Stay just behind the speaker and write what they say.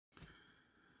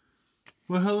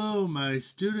Well, hello, my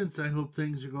students. I hope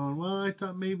things are going well. I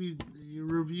thought maybe you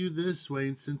review this way,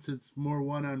 and since it's more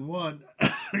one-on-one,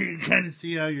 you kind of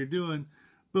see how you're doing.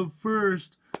 But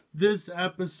first, this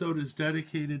episode is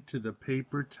dedicated to the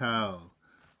paper towel.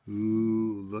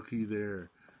 Ooh, looky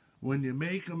there. When you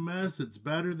make a mess, it's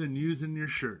better than using your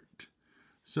shirt.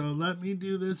 So let me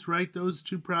do this. Write those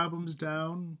two problems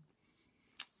down.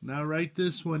 Now write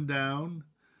this one down.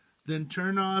 Then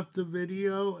turn off the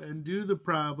video and do the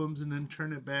problems and then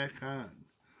turn it back on.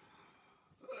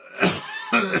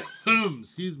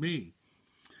 Excuse me.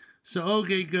 So,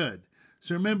 okay, good.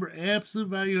 So remember, absolute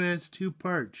value has two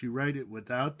parts. You write it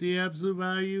without the absolute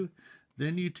value,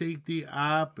 then you take the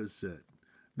opposite.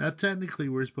 Now, technically,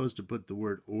 we're supposed to put the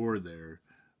word or there,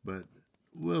 but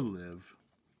we'll live.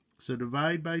 So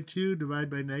divide by 2, divide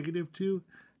by -2.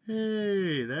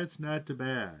 Hey, that's not too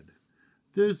bad.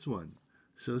 This one.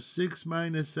 So 6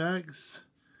 minus x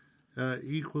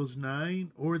equals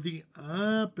 9, or the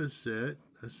opposite,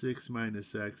 6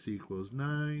 minus x equals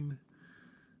 9.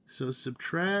 So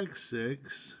subtract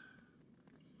 6,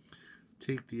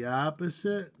 take the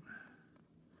opposite.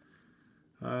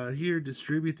 Here,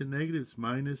 distribute the negatives,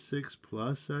 minus 6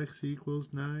 plus x equals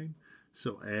 9.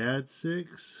 So add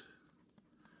 6.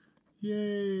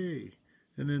 Yay!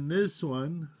 And then this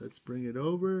one, let's bring it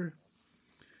over.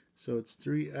 So it's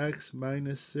 3x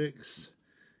minus 6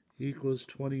 equals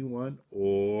 21,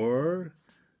 or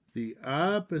the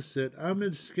opposite. I'm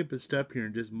going to skip a step here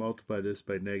and just multiply this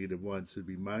by -1. So it would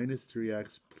be minus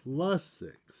 3x plus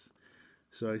 6.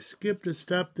 So I skipped a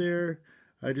step there.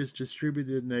 I just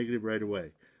distributed the negative right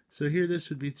away. So here this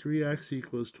would be 3x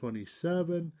equals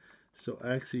 27. So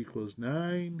x equals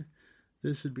 9.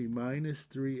 This would be minus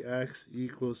 3x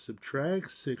equals, subtract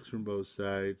 6 from both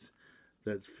sides.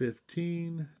 That's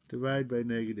 15. Divide by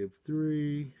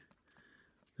 -3.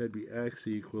 That'd be x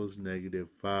equals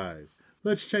 -5.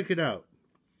 Let's check it out.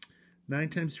 9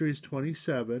 times 3 is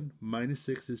 27. Minus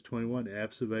 6 is 21.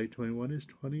 Absolute value 21 is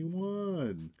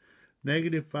 21.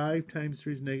 -5 times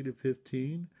 3 is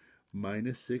 -15.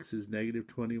 Minus 6 is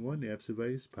 -21. The absolute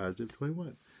value is positive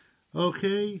 21.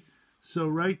 Okay, so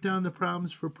write down the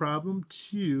problems for problem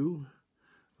 2.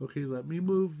 Okay, let me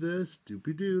move this.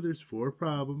 Doopy-doo, there's 4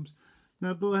 problems.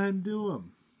 Now go ahead and do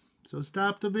them. So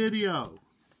stop the video.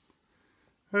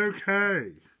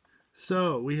 Okay.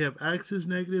 So we have x is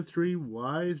 -3,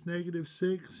 y is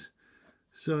 -6.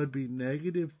 So it'd be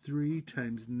 -3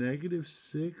 times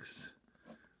 -6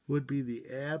 would be the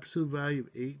absolute value of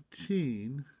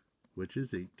 18, which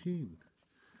is 18.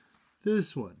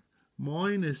 This one,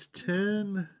 minus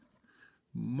 10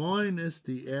 minus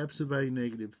the absolute value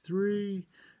 -3.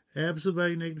 Absolute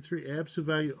value -3, absolute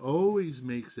value always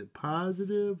makes it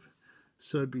positive.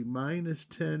 So it'd be minus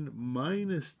 10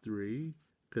 minus 3,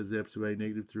 because the absolute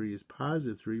value -3 is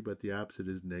positive 3, but the opposite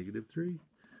is -3.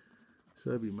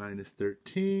 So that'd be minus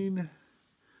 13.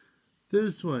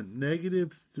 This one,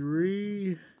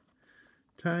 -3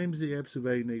 times the absolute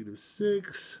value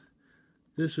 -6.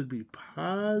 This would be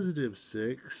positive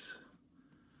 6.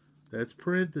 That's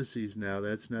parentheses now.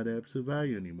 That's not absolute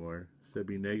value anymore. So that'd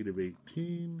be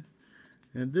 -18.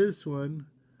 And this one,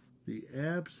 the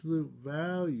absolute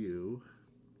value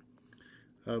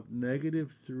of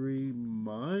 -3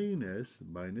 minus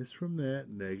from that,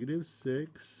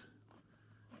 -6.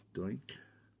 Doink.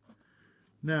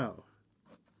 Now,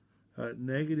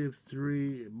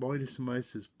 -3 minus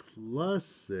is plus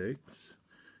 6.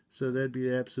 So that'd be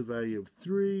the absolute value of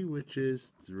 3, which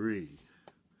is 3.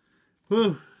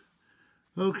 Whew.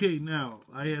 Okay, now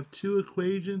I have 2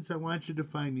 equations. I want you to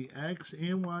find the x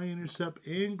and y intercept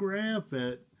and graph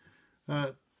it.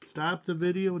 Stop the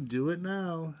video and do it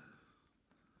now.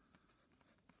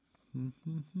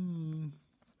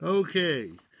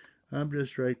 Okay, I'm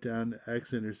just write down the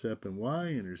x-intercept and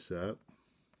y-intercept.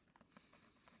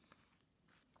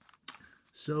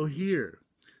 So here,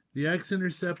 the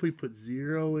x-intercept, we put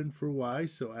 0 in for y,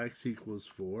 so x equals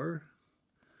 4.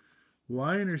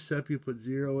 Y-intercept, you put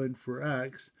 0 in for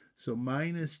x, so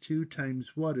minus 2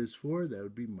 times what is 4? That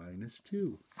would be minus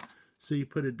 2. So you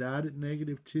put a dot at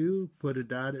 -2, put a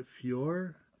dot at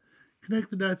 4, connect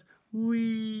the dots,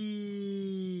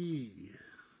 whee!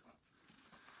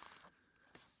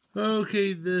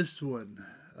 Okay, this one.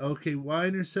 Okay,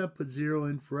 y-intercept, put 0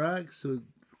 in for x, so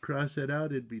cross that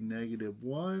out, it'd be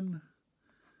 -1.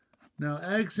 Now,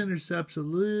 x-intercept's a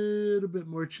little bit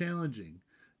more challenging.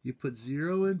 You put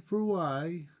 0 in for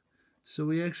y, so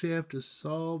we actually have to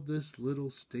solve this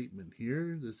little statement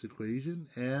here, this equation.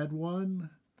 Add 1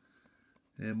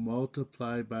 and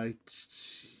multiply by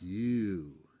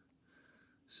 2.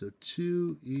 So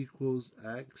 2 equals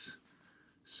x.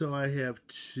 So I have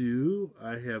 2.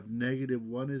 I have negative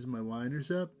 1 as my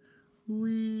y-intercept.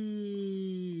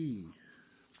 Whee!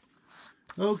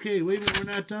 Okay, wait a minute,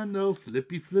 we're not done though.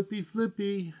 Flippy, flippy,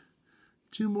 flippy.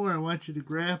 2 more. I want you to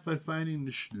graph by finding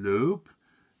the slope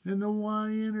and the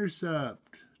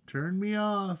y-intercept. Turn me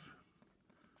off.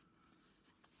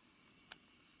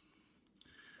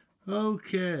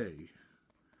 Okay.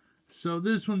 So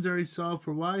this one's already solved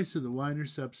for y, so the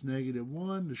y-intercept's negative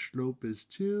 1. The slope is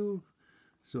 2.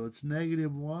 So it's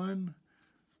negative 1,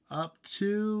 up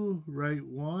 2, right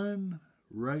 1,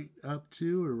 right up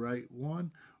 2, or right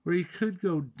 1. Or you could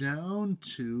go down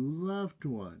 2, left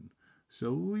 1.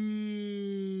 So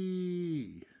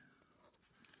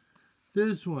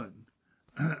this one,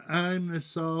 I'm going to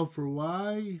solve for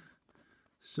y.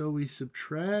 So we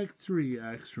subtract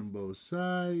 3x from both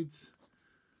sides.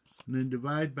 And then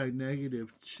divide by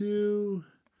negative 2.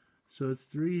 So it's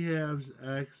 3/2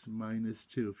 x minus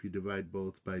 2 if you divide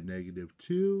both by negative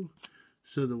 2.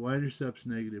 So the y-intercept's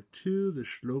negative 2. The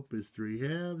slope is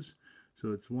 3/2.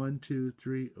 So it's 1, 2,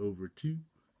 3 over 2.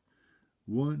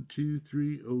 1, 2,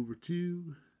 3 over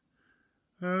 2.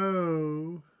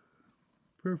 Oh,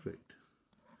 perfect.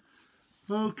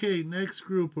 Okay, next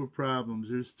group of problems.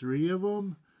 There's 3 of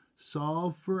them.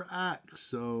 Solve for x.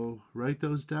 So write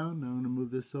those down. Now I'm going to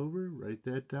move this over. Write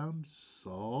that down.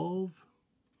 Solve.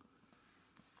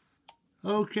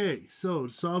 Okay, so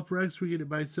to solve for x, we get it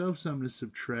by itself. So I'm going to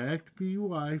subtract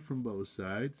by from both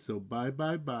sides. So by.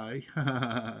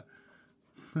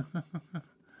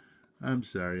 I'm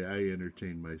sorry, I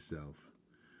entertained myself.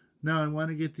 Now I want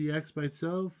to get the x by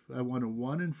itself. I want a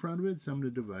 1 in front of it, so I'm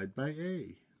going to divide by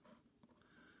a.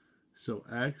 So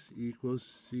x equals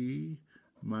c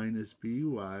minus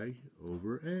by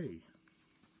over a.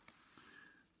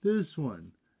 This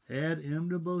one, add m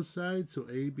to both sides, so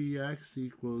abx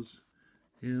equals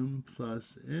m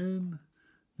plus n.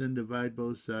 Then divide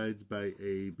both sides by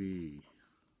ab.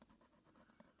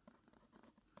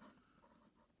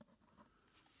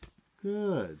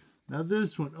 Good. Now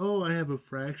this one, I have a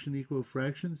fraction equal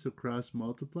fraction, so cross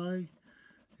multiply.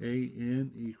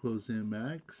 an equals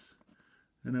mx.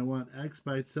 And I want x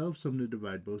by itself, so I'm going to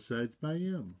divide both sides by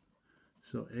m.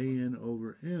 So an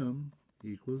over m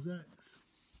equals x.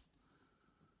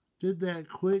 Did that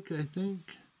quick, I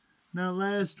think. Now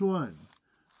last one.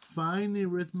 Find the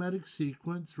arithmetic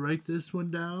sequence. Write this one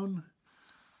down.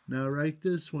 Now write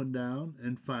this one down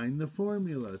and find the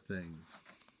formula thing.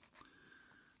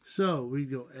 So we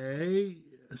go a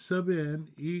sub n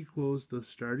equals the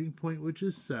starting point, which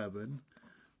is 7,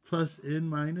 plus n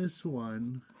minus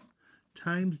 1,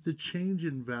 times the change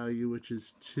in value, which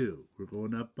is 2. We're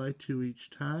going up by 2 each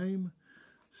time.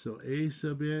 So a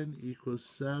sub n equals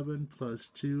 7 plus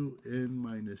 2n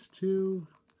minus 2.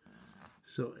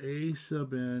 So a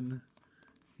sub n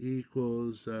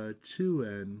equals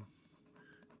 2n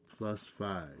plus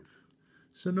 5.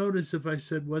 So notice if I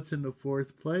said what's in the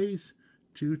fourth place,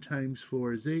 2 times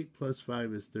 4 is 8, plus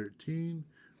 5 is 13.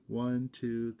 1,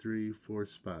 2, 3, 4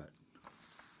 spot.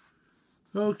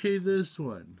 Okay, this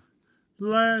one.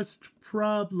 Last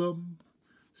problem.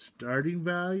 Starting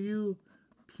value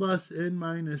plus n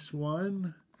minus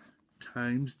 1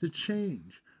 times the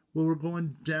change. Well, we're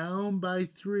going down by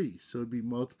 3, so it'd be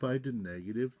multiplied to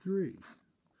negative 3.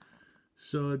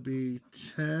 So it'd be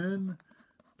 10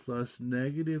 plus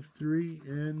negative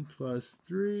 3n plus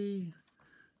 3.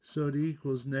 So it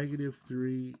equals negative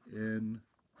 3n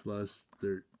plus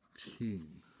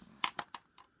 13.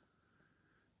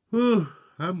 Whew,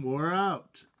 I'm wore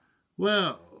out.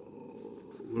 Well,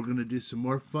 we're going to do some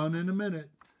more fun in a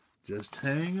minute. Just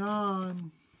hang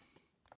on.